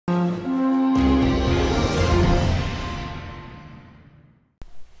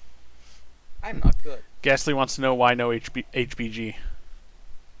Ghastly wants to know why no HBG.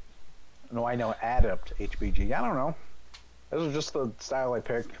 No, I know Adept HBG. I don't know. This was just the style I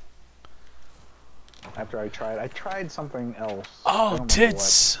picked. After I tried something else. Oh,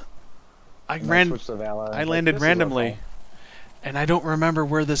 tits! I landed randomly, okay. and I don't remember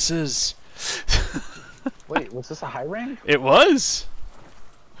where this is. Wait, was this a high rank? It was.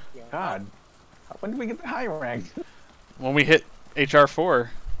 God, when did we get the high rank? When we hit HR4.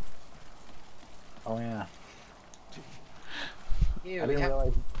 Oh yeah. Yeah, I didn't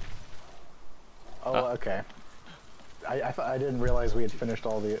realize. Oh, okay. I thought I didn't realize we had finished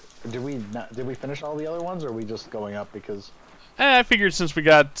all the. Did we finish all the other ones, or are we just going up because? I figured since we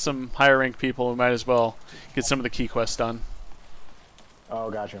got some higher ranked people, we might as well get some of the key quests done.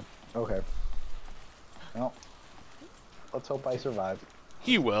 Oh, gotcha. Okay. Well, let's hope I survive.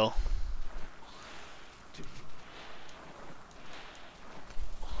 You will.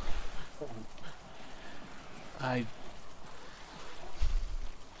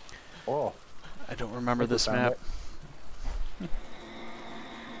 Oh. I don't remember this map.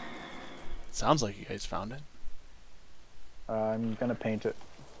 Sounds like you guys found it. I'm gonna paint it.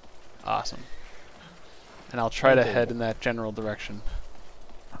 Awesome. And I'll try to head in that general direction.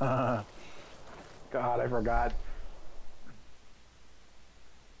 God, I forgot.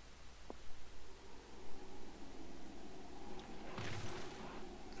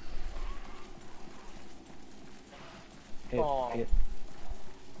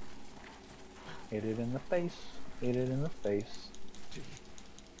 Hit it in the face. Hit it in the face.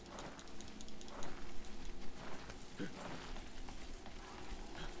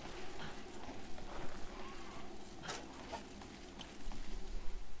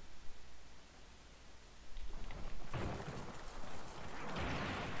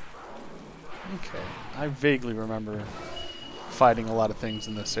 Okay, I vaguely remember fighting a lot of things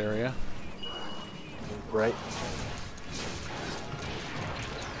in this area. Right.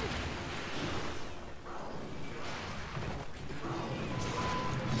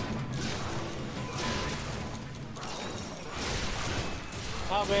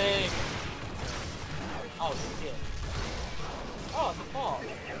 Coming! Oh shit. Oh, it's a fall.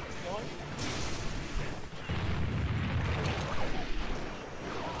 Going?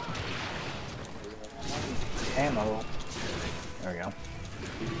 Ammo. There we go.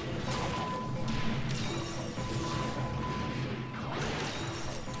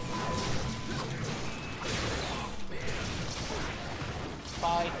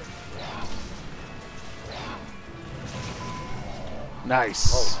 Bye.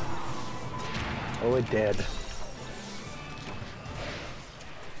 Nice. Oh, it did.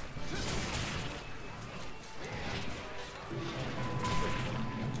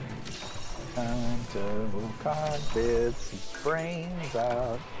 Time to carve its brains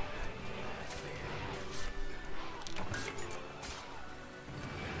out.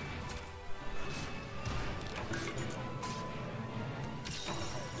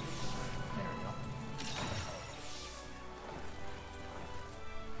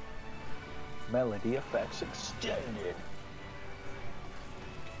 Melody effects extended.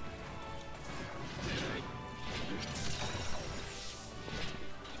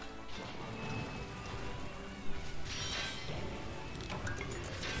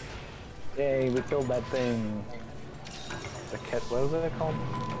 Yay, we killed that thing. The cat, what was it called?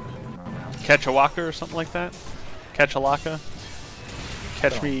 Catch-a-waka or something like that? Catch-a-laka?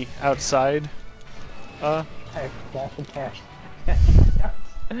 Catch me outside? Heck, that's a cash.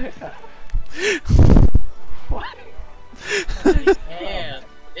 What? Man,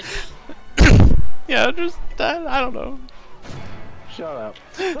 it's... Yeah, just I don't know. Shut up.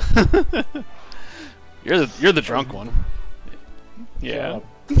 You're the drunk one. Yeah.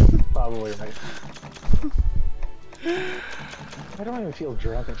 Probably right. I don't even feel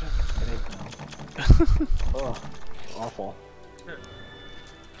drunk. I just headache now. Ugh, awful.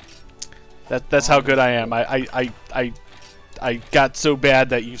 That's how good I am. I got so bad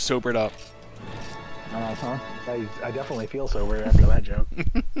that you sobered up. Uh-huh. I definitely feel sober after that joke.